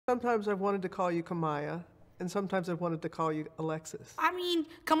Sometimes I've wanted to call you Kamiyah, and sometimes I've wanted to call you Alexis. I mean,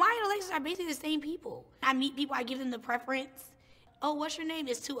 Kamiyah and Alexis are basically the same people. I meet people, I give them the preference. Oh, what's your name?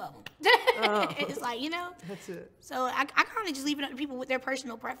 It's two of them. It's like, you know? That's it. So I kind of just leave it up to people with their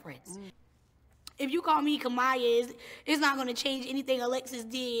personal preference. If you call me Kamiyah, it's not going to change anything Alexis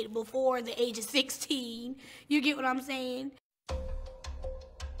did before the age of 16. You get what I'm saying?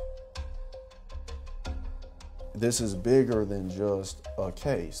 This is bigger than just a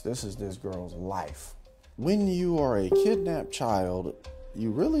case. This is this girl's life. When you are a kidnapped child,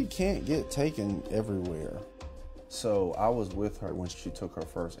 you really can't get taken everywhere. So I was with her when she took her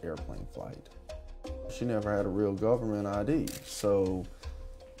first airplane flight. She never had a real government ID, so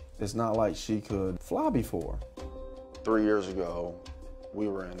it's not like she could fly before. 3 years ago, we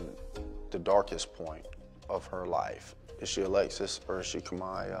were in the darkest point of her life. Is she Alexis or is she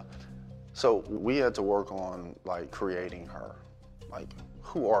Kamiyah? So we had to work on creating her. Like,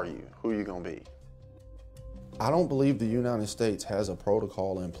 who are you? Who are you gonna be? I don't believe the United States has a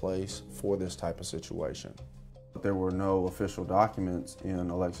protocol in place for this type of situation. There were no official documents in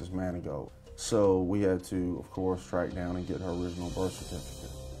Alexis Manigault. So we had to, of course, track down and get her original birth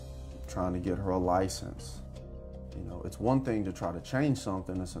certificate, trying to get her a license. You know, it's one thing to try to change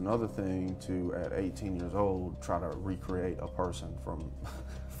something, it's another thing to, at 18 years old, try to recreate a person from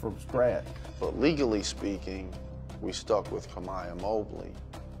scratch. But legally speaking, we stuck with Kamiyah Mobley,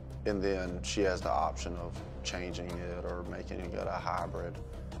 and then she has the option of changing it or making it a hybrid.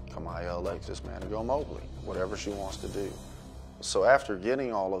 Kamiyah Alexis Manigault Mobley, whatever she wants to do. So after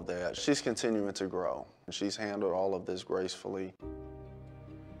getting all of that, she's continuing to grow. She's handled all of this gracefully.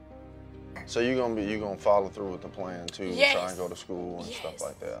 So you're gonna follow through with the plan too, yes. try and go to school and stuff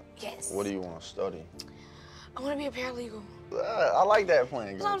like that. Yes. What do you want to study? I want to be a paralegal. I like that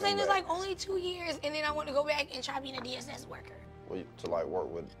plan. So I'm saying it's like only 2 years, and then I want to go back and try being a DSS worker. To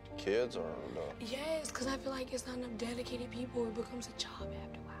work with kids or the... Yes, because I feel like it's not enough dedicated people. It becomes a job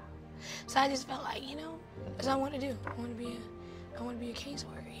after a while. So I just felt like, you know, that's what I want to do. I want to be a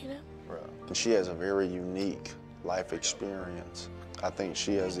caseworker, you know? Right. And she has a very unique life experience. I think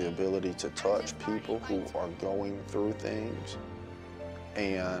she has the ability to touch people who are going through things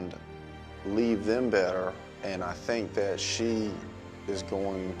and leave them better. And I think that she is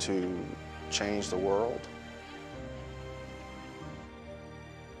going to change the world.